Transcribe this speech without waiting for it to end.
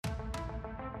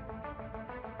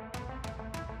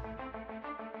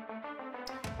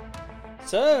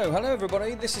So, hello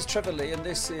everybody, this is Trevor Lee and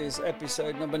this is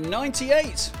episode number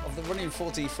 98 of the Running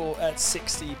 44 at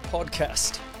 60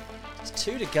 podcast. It's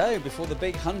 2 to go before the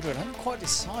big 100. I haven't quite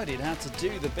decided how to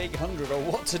do the big 100 or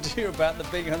what to do about the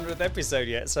big 100th episode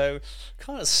yet, so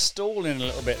kind of stalling a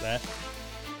little bit there.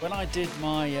 When I did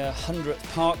my 100th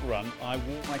park run, I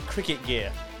wore my cricket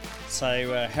gear.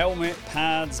 So helmet,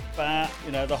 pads, bat,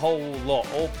 the whole lot,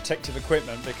 all protective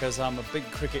equipment because I'm a big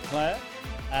cricket player.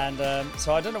 And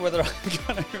so I don't know whether I'm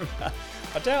going to...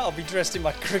 I doubt I'll be dressed in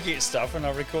my cricket stuff when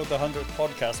I record the 100th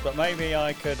podcast, but maybe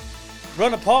I could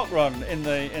run a park run in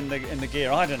the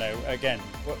gear. I don't know. Again,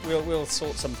 we'll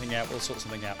sort something out.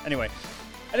 Anyway,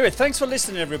 thanks for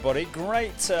listening, everybody.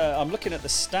 Great. I'm looking at the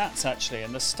stats, actually,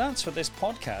 and the stats for this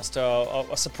podcast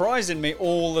are surprising me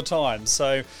all the time.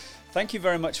 So thank you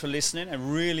very much for listening. I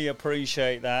really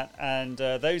appreciate that. And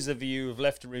those of you who've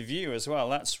left a review as well,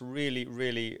 that's really,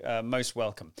 really most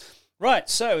welcome. Right,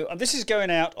 so this is going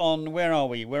out on, where are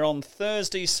we? We're on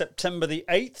Thursday, September the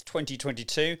 8th,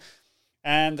 2022.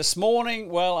 And this morning,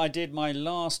 well, I did my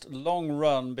last long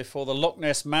run before the Loch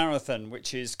Ness Marathon,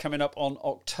 which is coming up on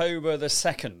October the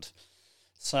 2nd.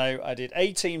 So I did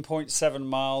 18.7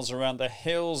 miles around the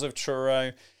hills of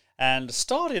Truro. And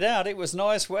started out, it was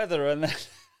nice weather, and then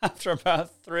after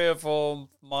about 3 or 4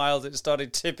 miles, it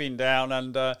started tipping down,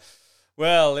 and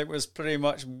it was pretty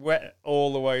much wet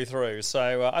all the way through.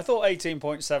 So I thought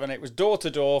 18.7. It was door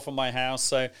to door from my house,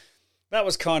 so that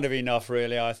was kind of enough,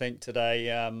 really. I think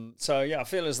today. I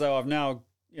feel as though I've now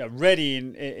ready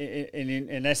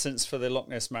in essence for the Loch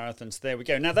Ness Marathon. So there we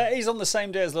go. Now that is on the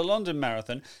same day as the London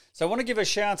Marathon, so I want to give a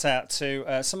shout out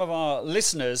to some of our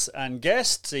listeners and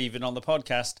guests, even on the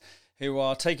podcast, who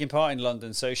are taking part in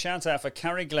London. So shout out for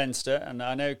Carrie Glenster, and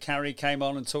I know Carrie came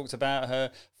on and talked about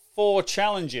her 4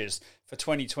 challenges for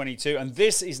 2022, and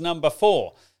this is number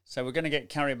 4. So we're going to get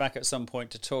Carrie back at some point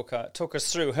to talk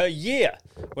us through her year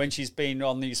when she's been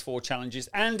on these 4 challenges.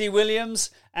 Andy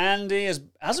Williams, hasn't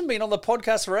been on the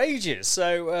podcast for ages.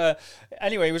 So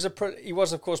he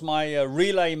was of course my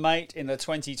relay mate in the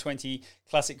 2020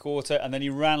 Classic Quarter, and then he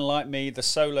ran like me the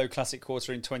solo Classic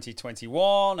Quarter in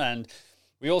 2021, and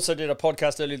we also did a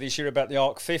podcast earlier this year about the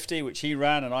Arc 50, which he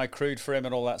ran and I crewed for him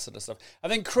and all that sort of stuff.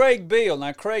 And then Craig Beale.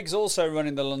 Now, Craig's also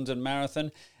running the London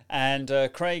Marathon. And I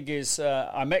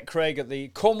met Craig at the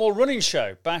Cornwall Running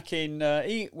Show back in,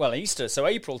 Easter, so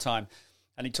April time.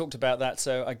 And he talked about that.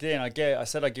 So again, I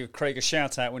said I'd give Craig a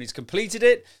shout out when he's completed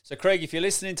it. So Craig, if you're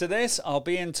listening to this, I'll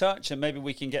be in touch and maybe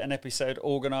we can get an episode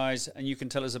organised and you can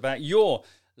tell us about your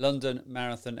London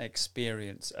Marathon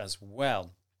experience as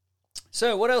well.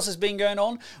 So what else has been going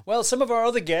on? Well, some of our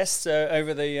other guests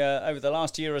over the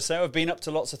last year or so have been up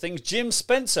to lots of things. Jim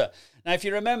Spencer. Now, if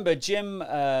you remember, Jim,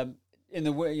 in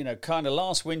the kind of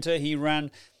last winter, he ran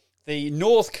the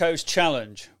North Coast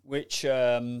Challenge, which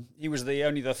he was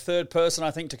only the 3rd person,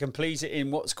 I think, to complete it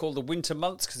in what's called the winter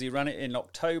months, because he ran it in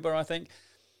October, I think.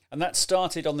 And that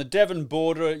started on the Devon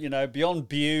border, beyond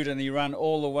Bude, and he ran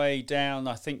all the way down,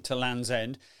 I think, to Land's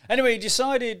End. Anyway, he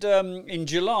decided in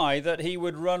July that he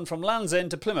would run from Land's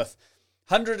End to Plymouth,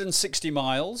 160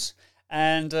 miles,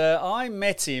 and I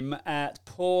met him at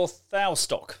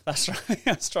Porthostock. That's right,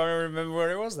 I was trying to remember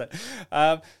where it was then.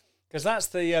 Because that's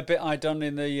the bit I'd done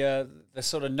in the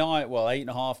sort of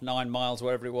 8.5, 9 miles,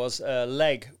 wherever it was,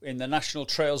 leg in the National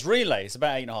Trails Relay. It's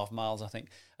about 8.5 miles, I think.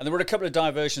 And there were a couple of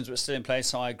diversions that were still in place,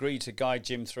 so I agreed to guide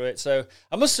Jim through it. So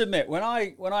I must admit, when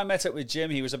I met up with Jim,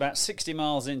 he was about 60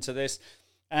 miles into this,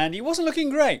 and he wasn't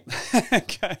looking great.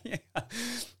 Okay.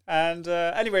 And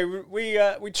anyway,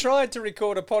 we tried to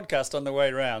record a podcast on the way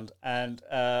around, and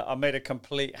I made a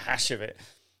complete hash of it.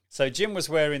 So Jim was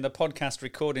wearing the podcast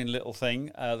recording little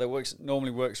thing that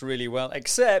normally works really well,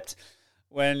 except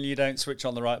when you don't switch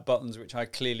on the right buttons, which I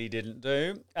clearly didn't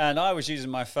do. And I was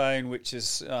using my phone, which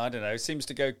is, seems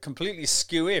to go completely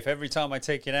skew-if every time I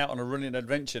take it out on a running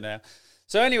adventure now.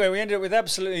 So anyway, we ended up with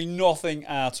absolutely nothing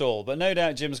at all. But no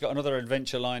doubt Jim's got another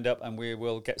adventure lined up, and we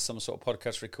will get some sort of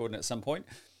podcast recording at some point.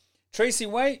 Tracy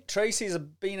Waite. Tracy's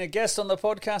been a guest on the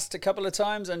podcast a couple of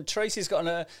times, and Tracy's got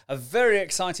a very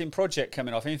exciting project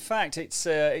coming off. In fact, it's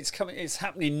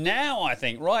happening now, I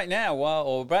think, right now,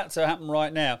 or about to happen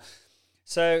right now.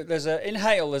 So in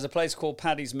Hale, there's a place called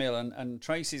Paddy's Mill, and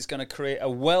Tracy's going to create a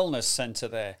wellness centre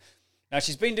there. Now,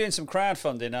 she's been doing some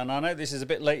crowdfunding, and I know this is a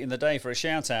bit late in the day for a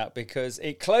shout-out because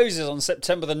it closes on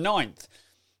September the 9th,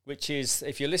 which is,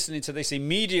 if you're listening to this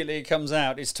immediately it comes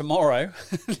out, it's tomorrow.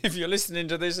 If you're listening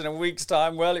to this in a week's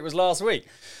time, well, it was last week.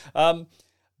 But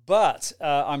But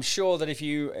I'm sure that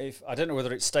if I don't know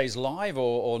whether it stays live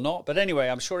or not, but anyway,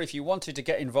 I'm sure if you wanted to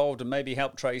get involved and maybe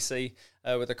help Tracy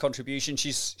with a contribution,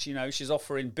 she's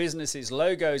offering businesses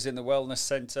logos in the Wellness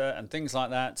Centre and things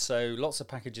like that. So lots of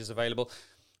packages available.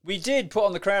 We did put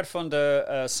on the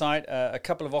crowdfunder site a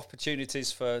couple of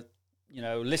opportunities for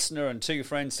listener and two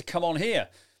friends to come on here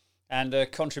and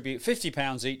contribute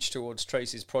 £50 each towards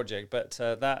Tracy's project. But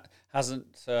that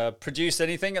hasn't produced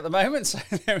anything at the moment. So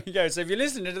there we go. So if you're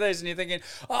listening to this and you're thinking,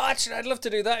 actually, I'd love to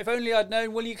do that. If only I'd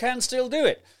known. Well, you can still do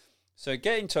it. So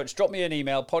get in touch. Drop me an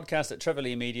email,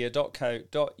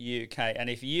 podcast@trevorleemedia.co.uk. And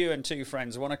if you and two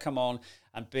friends want to come on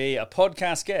and be a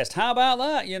podcast guest, how about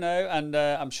that? And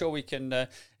I'm sure we can.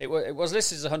 It was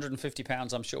listed as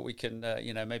 £150. I'm sure we can,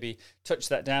 maybe touch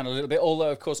that down a little bit.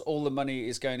 Although, of course, all the money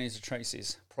is going into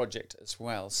Tracy's project as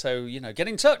well. So, get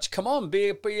in touch. Come on, be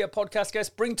a podcast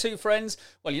guest. Bring two friends.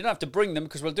 Well, you don't have to bring them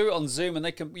because we'll do it on Zoom, and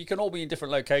you can all be in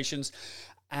different locations.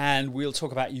 And we'll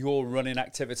talk about your running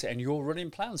activity and your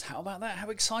running plans. How about that? How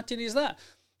exciting is that?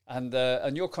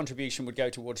 And your contribution would go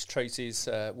towards Tracy's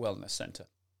Wellness Centre.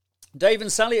 Dave and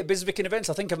Sally at Bisvican Events.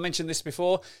 I think I've mentioned this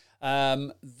before.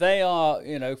 They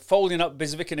are, folding up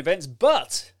Bisvican Events.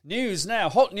 But news now,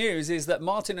 hot news, is that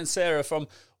Martin and Sarah from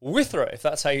Wythra, if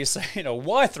that's how you say it, or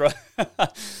Wythra,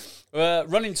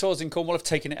 running tours in Cornwall have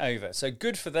taken it over. So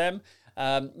good for them.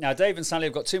 Now, Dave and Sally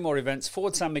have got two more events.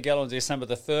 Ford San Miguel on December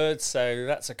the 3rd. So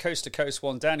that's a coast-to-coast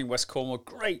one down in West Cornwall.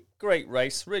 Great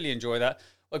race. Really enjoy that.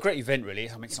 Well, a great event, really.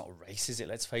 I mean, it's not a race, is it?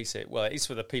 Let's face it. Well, it is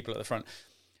for the people at the front.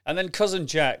 And then Cousin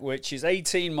Jack, which is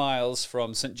 18 miles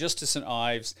from St Just to St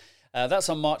Ives. That's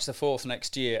on March the 4th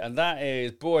next year. And that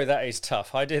is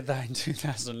tough. I did that in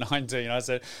 2019. I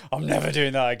said, I'm never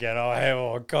doing that again.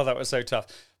 Oh, God, that was so tough.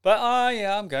 But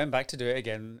I'm going back to do it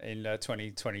again in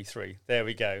 2023. There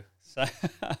we go. So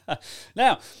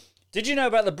now, did you know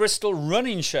about the Bristol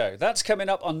Running Show? That's coming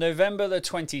up on November the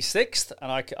 26th.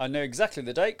 And I know exactly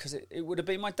the date because it would have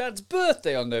been my dad's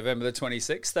birthday on November the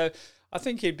 26th. So I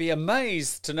think he'd be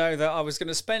amazed to know that I was going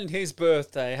to spend his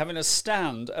birthday having a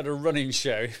stand at a running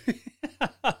show.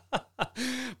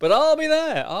 But I'll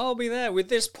be there with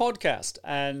this podcast.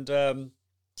 And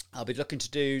I'll be looking to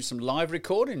do some live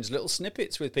recordings, little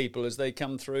snippets with people as they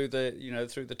come through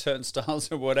through the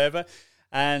turnstiles or whatever.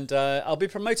 And I'll be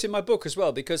promoting my book as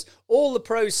well, because all the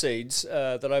proceeds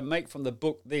that I make from the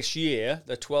book this year,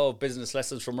 the 12 business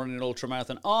lessons from running an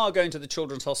ultramarathon, are going to the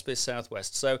Children's Hospice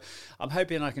Southwest. So I'm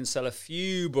hoping I can sell a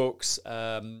few books,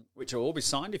 which will all be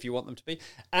signed if you want them to be,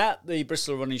 at the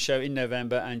Bristol Running Show in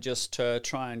November, and just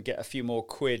try and get a few more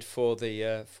quid for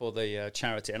the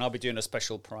charity. And I'll be doing a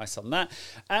special price on that.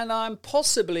 And I'm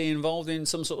possibly involved in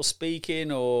some sort of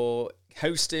speaking or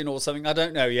hosting or something. I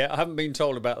don't know yet. I haven't been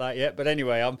told about that yet. But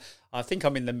anyway, I think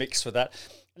I'm in the mix for that.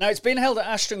 Now, it's been held at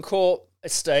Ashton Court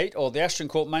Estate, or the Ashton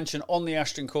Court Mansion on the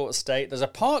Ashton Court Estate. There's a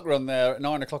park run there at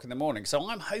 9 o'clock in the morning. So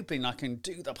I'm hoping I can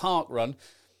do the park run,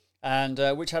 and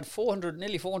which had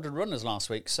nearly 400 runners last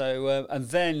week. So and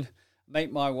then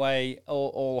make my way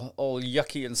all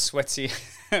yucky and sweaty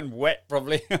and wet,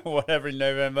 probably, or whatever, in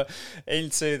November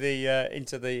into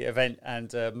the event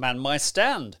and man my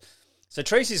stand. So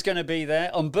Tracy's going to be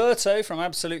there. Umberto from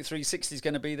Absolute 360 is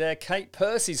going to be there. Kate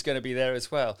Percy's going to be there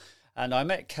as well. And I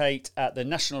met Kate at the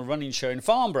National Running Show in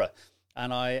Farnborough,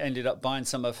 and I ended up buying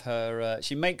some of her.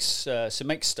 She makes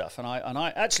stuff, and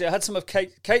I had some of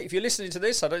Kate. Kate, if you're listening to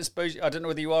this, I don't know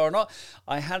whether you are or not.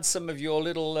 I had some of your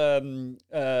little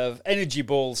energy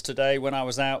balls today when I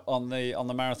was out on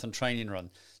the marathon training run.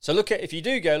 So if you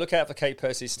do go, look out for Kate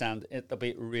Percy's stand. It'll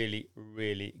be really,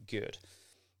 really good.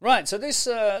 Right, so this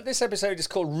episode is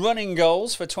called Running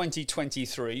Goals for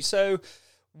 2023. So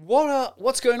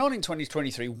what's going on in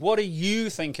 2023? What are you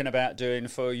thinking about doing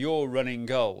for your running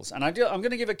goals? And I'm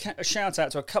going to give a shout out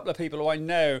to a couple of people who I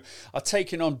know are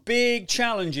taking on big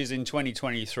challenges in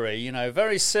 2023,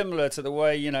 very similar to the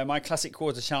way, my Classic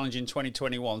Quarter Challenge in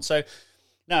 2021. So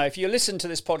now, if you listen to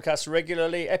this podcast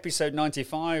regularly, episode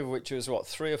 95, which was,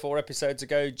 3 or 4 episodes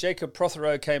ago, Jacob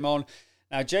Prothero came on.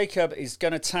 Now, Jacob is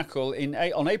going to tackle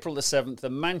on April the 7th the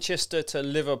Manchester to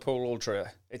Liverpool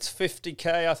Ultra. It's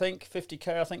 50k, I think.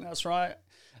 50k, I think that's right.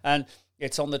 And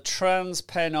it's on the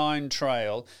Transpennine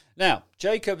Trail. Now,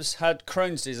 Jacob's had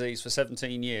Crohn's disease for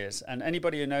 17 years. And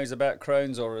anybody who knows about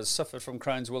Crohn's or has suffered from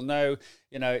Crohn's will know,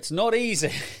 it's not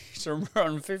easy to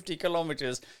run 50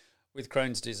 kilometres with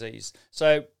Crohn's disease.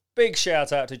 So, big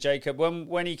shout out to Jacob.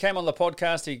 When he came on the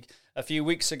podcast, a few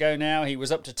weeks ago now, he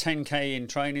was up to 10k in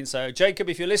training. So, Jacob,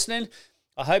 if you're listening,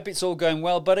 I hope it's all going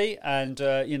well, buddy. And,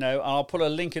 I'll put a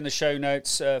link in the show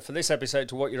notes for this episode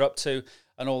to what you're up to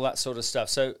and all that sort of stuff.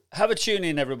 So, have a tune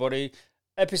in, everybody.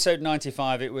 episode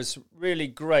 95, it was really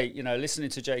great, listening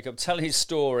to Jacob tell his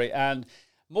story and,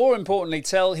 more importantly,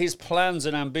 tell his plans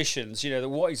and ambitions,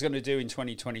 what he's going to do in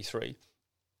 2023.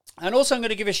 And also I'm going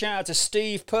to give a shout out to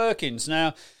Steve Perkins.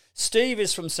 Now, Steve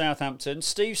is from Southampton.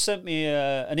 Steve sent me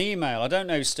an email. I don't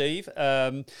know Steve.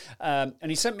 And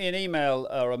he sent me an email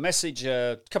or a message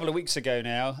a couple of weeks ago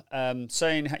now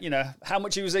saying, how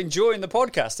much he was enjoying the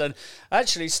podcast. And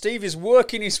actually, Steve is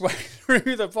working his way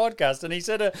through the podcast. And he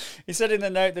said in the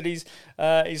note that he's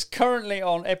currently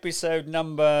on episode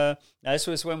number... Now,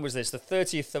 when was this? The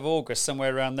 30th of August,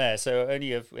 somewhere around there. So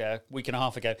only a week and a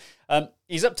half ago.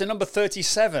 He's up to number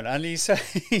 37, and he said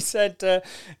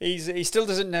he still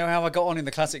doesn't know how I got on in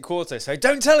the Classic Quarter. So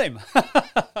don't tell him,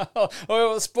 or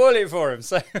we'll spoil it for him.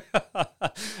 So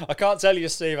I can't tell you,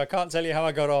 Steve. I can't tell you how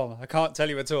I got on. I can't tell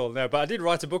you at all. No, but I did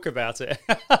write a book about it.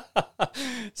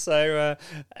 So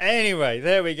anyway,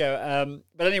 there we go.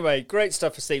 But anyway, great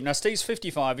stuff for Steve. Now, Steve's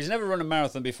 55. He's never run a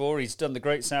marathon before. He's done the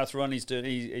Great South Run. He's done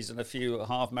a few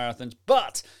half marathons,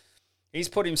 but he's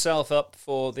put himself up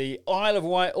for the Isle of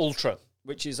Wight Ultra,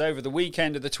 which is over the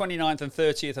weekend of the 29th and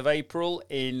 30th of April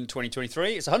in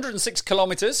 2023. It's 106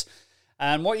 kilometres.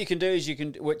 And what you can do is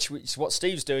which is what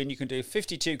Steve's doing, you can do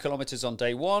 52 kilometres on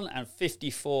day one and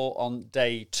 54 on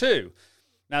day two.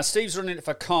 Now, Steve's running it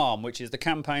for CALM, which is the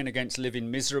Campaign Against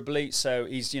Living Miserably. So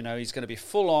he's going to be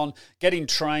full on, getting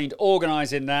trained,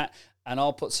 organising that. And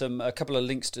I'll put a couple of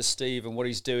links to Steve and what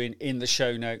he's doing in the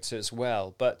show notes as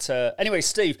well. But anyway,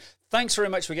 Steve, thanks very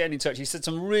much for getting in touch. He said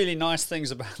some really nice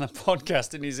things about the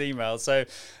podcast in his email. So,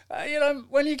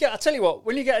 when you get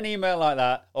an email like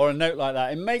that or a note like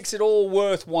that, it makes it all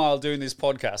worthwhile doing this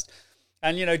podcast.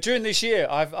 And, during this year,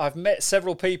 I've met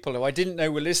several people who I didn't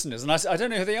know were listeners. And I don't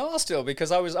know who they are still,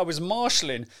 because I was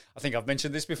marshalling. I think I've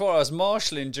mentioned this before. I was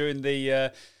marshalling during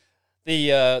the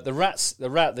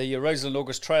Roseland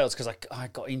August Trails, because I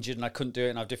got injured and I couldn't do it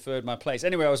and I've deferred my place.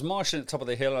 Anyway, I was marshalling at the top of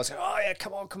the hill and I was like, oh yeah,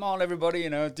 come on everybody,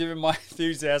 doing my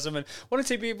enthusiasm. And one or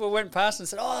two people went past and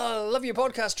said, oh, I love your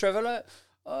podcast, Trevor.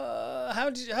 How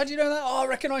do you know that? Oh, I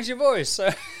recognise your voice. So,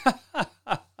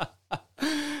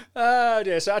 oh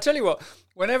dear. So I tell you what,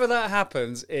 whenever that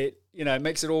happens, it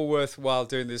makes it all worthwhile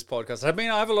doing this podcast. I mean,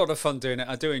 I have a lot of fun doing it.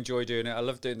 I do enjoy doing it. I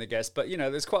love doing the guests, but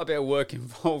there's quite a bit of work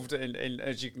involved in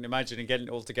as you can imagine, in getting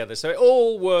it all together. So it's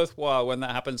all worthwhile when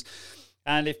that happens.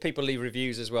 And if people leave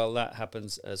reviews as well, that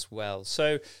happens as well.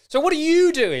 So what are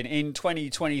you doing in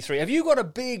 2023? Have you got a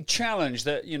big challenge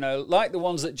that, like the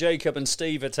ones that Jacob and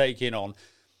Steve are taking on?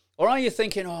 Or are you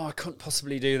thinking, oh, I couldn't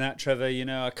possibly do that, Trevor.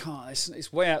 I can't.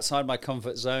 It's way outside my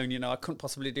comfort zone. I couldn't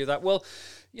possibly do that. Well,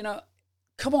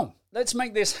 come on, let's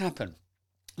make this happen.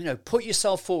 Put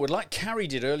yourself forward like Carrie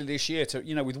did earlier this year.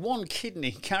 With one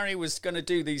kidney, Carrie was going to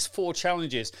do these 4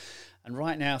 challenges. And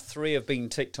right now, 3 have been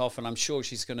ticked off. And I'm sure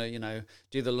she's going to,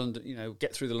 do the London,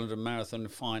 get through the London Marathon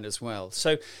fine as well.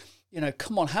 So,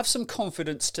 come on, have some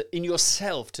confidence in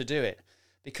yourself to do it.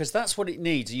 Because that's what it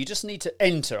needs. You just need to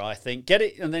enter, I think. Get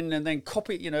it and then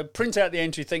copy, print out the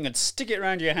entry thing and stick it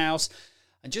around your house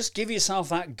and just give yourself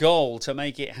that goal to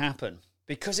make it happen.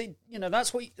 Because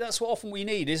that's what often we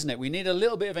need, isn't it? We need a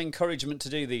little bit of encouragement to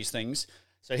do these things.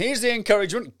 So here's the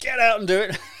encouragement. Get out and do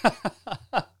it.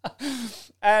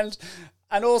 and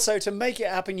also to make it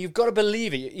happen, you've got to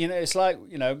believe it. It's like,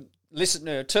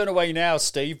 listen, turn away now,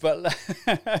 Steve, but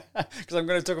because I'm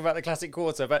going to talk about the Classic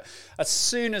Quarter. But as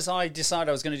soon as I decided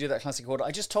I was going to do that Classic Quarter,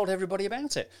 I just told everybody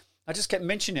about it. I just kept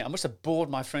mentioning it. I must have bored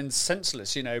my friends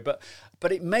senseless, but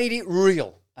it made it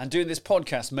real. And doing this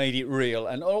podcast made it real.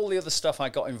 And all the other stuff I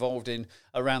got involved in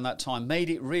around that time made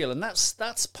it real. And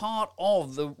that's part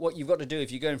of what you've got to do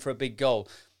if you're going for a big goal.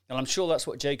 And I'm sure that's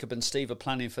what Jacob and Steve are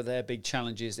planning for their big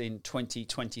challenges in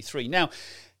 2023. Now,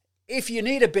 if you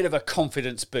need a bit of a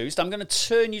confidence boost, I'm going to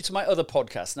turn you to my other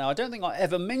podcast. Now, I don't think I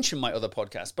ever mentioned my other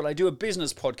podcast, but I do a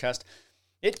business podcast.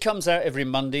 It comes out every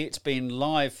Monday. It's been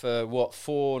live for,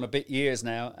 4 and a bit years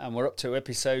now, and we're up to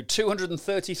episode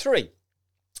 233.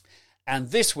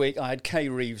 And this week, I had Kay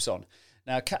Reeves on.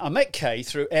 Now, I met Kay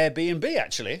through Airbnb,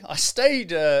 actually. I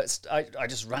stayed, I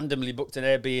just randomly booked an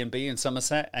Airbnb in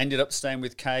Somerset, ended up staying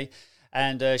with Kay.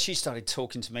 And she started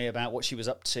talking to me about what she was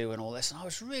up to and all this. And I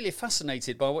was really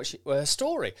fascinated by her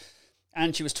story.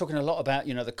 And she was talking a lot about,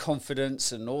 the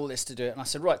confidence and all this to do it. And I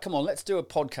said, right, come on, let's do a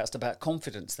podcast about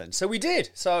confidence then. So we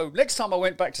did. So next time I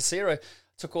went back to see her, I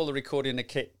took all the recording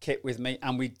kit with me.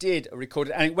 And we did a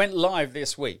recording. And it went live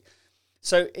this week.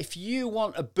 So if you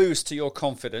want a boost to your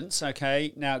confidence,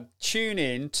 okay, now tune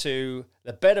in to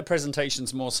the Better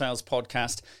Presentations, More Sales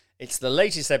podcast. It's the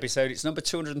latest episode. It's number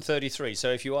 233. So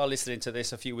if you are listening to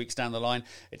this a few weeks down the line,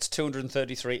 it's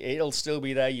 233. It'll still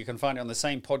be there. You can find it on the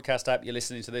same podcast app you're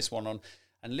listening to this one on.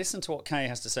 And listen to what Kay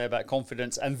has to say about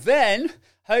confidence. And then,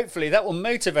 hopefully, that will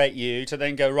motivate you to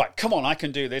then go, right, come on, I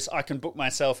can do this. I can book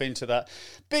myself into that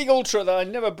big ultra that I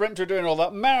never dreamt of doing, or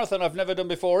that marathon I've never done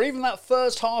before, or even that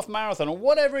first half marathon, or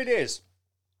whatever it is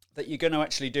that you're going to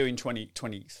actually do in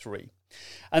 2023.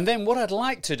 And then what I'd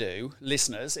like to do,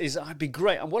 listeners, is I'd be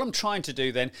great. And what I'm trying to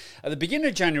do then, at the beginning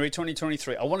of January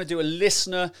 2023, I want to do a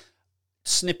listener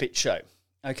snippet show.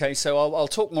 Okay, so I'll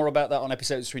talk more about that on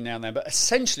episodes between now and then. But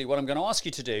essentially what I'm going to ask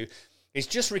you to do is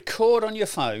just record on your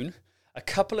phone a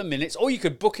couple of minutes, or you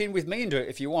could book in with me and do it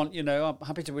if you want. You know, I'm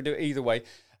happy to do it either way.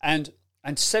 And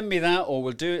send me that, or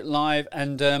we'll do it live.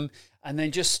 And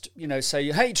then just, you know,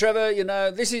 say, hey, Trevor, you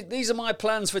know, these are my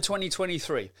plans for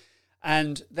 2023.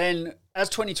 And then as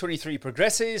 2023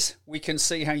 progresses, we can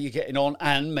see how you're getting on,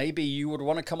 and maybe you would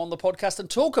want to come on the podcast and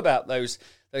talk about those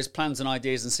plans and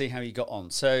ideas and see how you got on.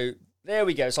 So there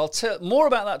we go. So I'll tell more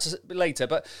about that later,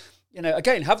 but you know,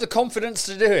 again, have the confidence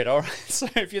to do it, all right? So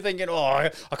if you're thinking, oh,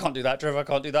 I can't do that, Trevor, I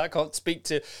can't do that, I can't speak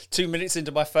to 2 minutes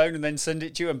into my phone and then send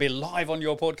it to you and be live on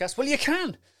your podcast, well, you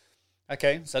can.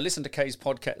 Okay, so listen to Kay's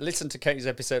podcast, listen to Kay's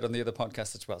episode on the other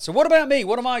podcast as well. So what about me?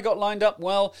 What have I got lined up?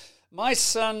 Well, my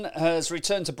son has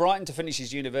returned to Brighton to finish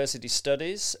his university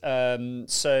studies.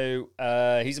 So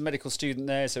he's a medical student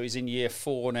there, so he's in year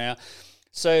 4 now.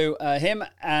 So him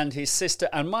and his sister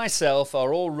and myself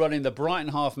are all running the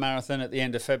Brighton Half Marathon at the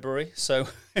end of February. So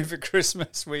for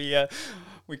Christmas, we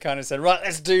kind of said, right,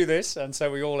 let's do this. And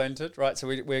so we all entered, right? So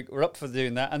we're up for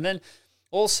doing that. And then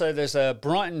also there's a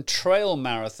Brighton Trail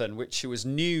Marathon, which was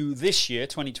new this year,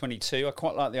 2022. I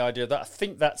quite like the idea of that. I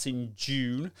think that's in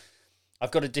June. I've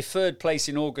got a deferred place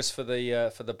in August for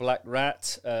the Black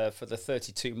Rat, for the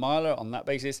 32 miler on that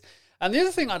basis. And the other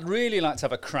thing I'd really like to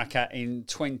have a crack at in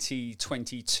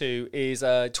 2022 is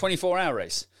a 24-hour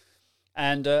race.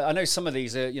 And I know some of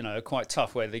these are, you know, quite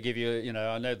tough, where they give you, you know,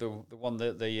 I know the one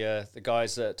that the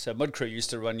guys at Mud Crew used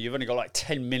to run, you've only got like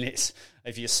 10 minutes.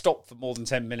 If you stop for more than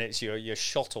 10 minutes, you're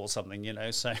shot or something, you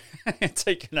know, so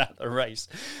taken out the race.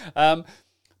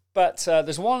 But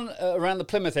there's one around the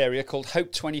Plymouth area called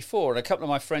Hope 24, and a couple of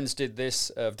my friends did this.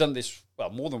 Have done this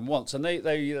more than once, and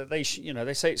they you know,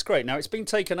 they say it's great. Now it's been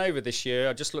taken over this year.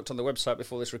 I just looked on the website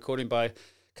before this recording by a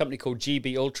company called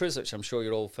GB Ultras, which I'm sure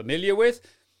you're all familiar with.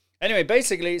 Anyway,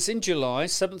 basically it's in July,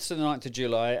 7th to the 9th of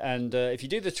July, and if you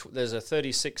do there's a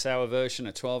 36-hour version,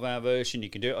 a 12-hour version. You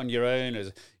can do it on your own,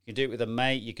 you can do it with a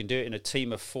mate, you can do it in a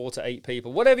team of 4 to 8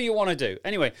 people, whatever you want to do.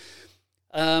 Anyway,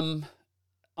 I'm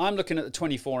looking at the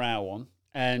 24-hour one,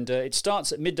 and it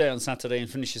starts at midday on Saturday and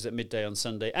finishes at midday on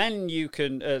Sunday. And you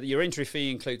can your entry fee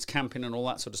includes camping and all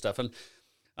that sort of stuff. And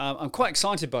I'm quite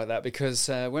excited by that because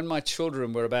when my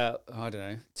children were about, I don't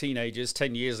know, teenagers,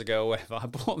 10 years ago or whatever, I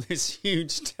bought this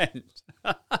huge tent.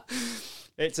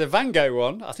 It's a Vango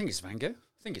one. I think it's Vango.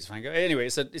 Anyway,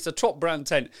 it's a top brand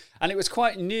tent, and it was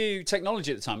quite new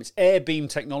technology at the time. It's air beam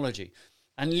technology.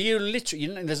 And you literally,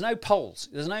 there's no poles.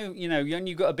 There's no,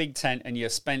 you've got a big tent and you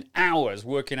spend hours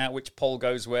working out which pole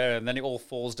goes where, and then it all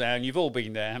falls down. You've all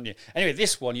been there, haven't you? Anyway,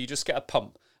 this one, you just get a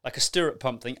pump, like a stirrup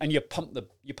pump thing, and you pump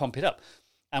it up.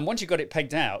 And once you've got it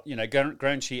pegged out,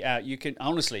 ground sheet out, you can,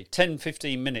 honestly, 10,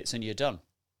 15 minutes and you're done.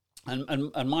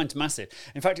 And mine's massive.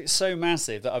 In fact, it's so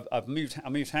massive that I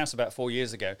moved house about 4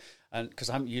 years ago, and because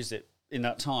I haven't used it in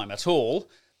that time at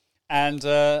all. And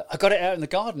I got it out in the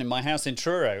garden in my house in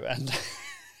Truro, and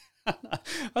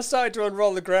I started to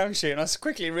unroll the ground sheet, and I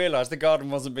quickly realised the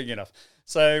garden wasn't big enough.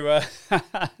 So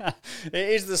it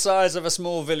is the size of a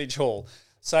small village hall.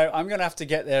 So I'm going to have to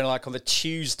get there like on the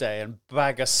Tuesday and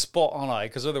bag a spot on it,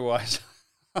 because otherwise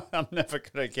I'm never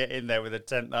going to get in there with a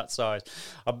tent that size.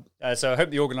 So I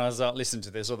hope the organisers aren't listening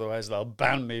to this, otherwise they'll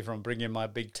ban me from bringing my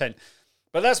big tent.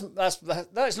 But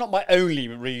that's not my only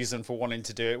reason for wanting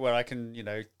to do it, where I can,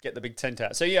 get the big tent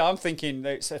out. So yeah, I'm thinking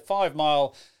it's a 5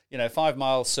 mile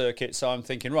circuit. So I'm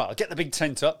thinking, right, I'll get the big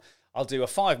tent up. I'll do a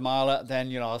 5 miler,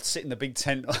 then, I'll sit in the big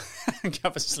tent and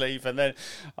have a sleep, and then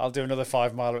I'll do another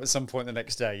 5 miler at some point the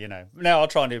next day, No, I'll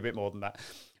try and do a bit more than that.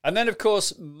 And then, of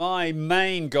course, my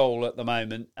main goal at the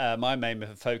moment, my main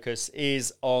focus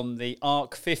is on the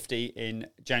Arc 50 in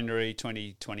January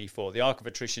 2024. The Arc of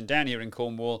Attrition down here in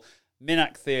Cornwall,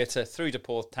 Minack Theatre through to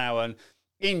Porthtowan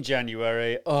in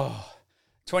January.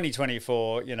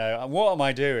 2024, what am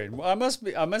I doing? I must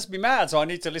be mad. So I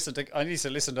need to listen to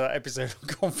that episode of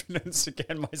Confidence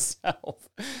again myself.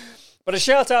 But a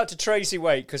shout out to Tracy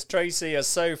Waite, because Tracy has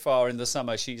so far in the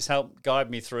summer, she's helped guide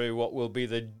me through what will be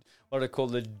what I call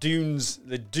the dunes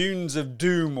of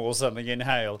doom or something in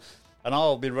Hale. and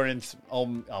I'll be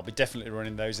definitely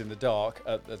running those in the dark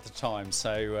at the time.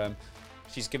 So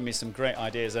she's given me some great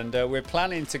ideas, and we're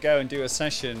planning to go and do a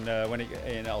session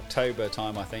in October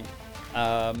time, I think,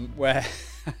 where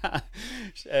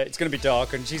it's going to be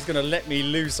dark, and she's going to let me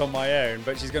loose on my own,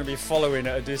 but she's going to be following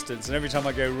at a distance, and every time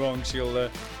I go wrong, she'll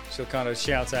kind of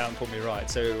shout out and put me right.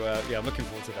 So yeah, I'm looking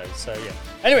forward to those. So yeah.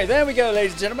 Anyway, there we go,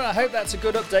 ladies and gentlemen. I hope that's a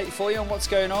good update for you on what's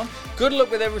going on. Good luck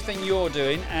with everything you're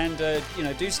doing, and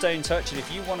do stay in touch. And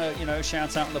if you want to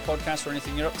shout out on the podcast or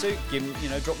anything you're up to,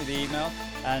 drop me the email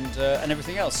and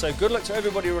everything else. So good luck to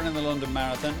everybody running the London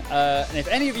Marathon. And if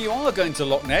any of you are going to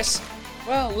Loch Ness,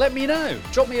 well, let me know.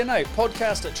 Drop me a note,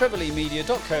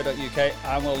 podcast@trevorleemedia.co.uk,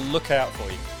 and we'll look out for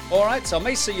you. All right, so I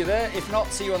may see you there. If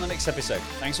not, see you on the next episode.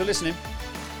 Thanks for listening.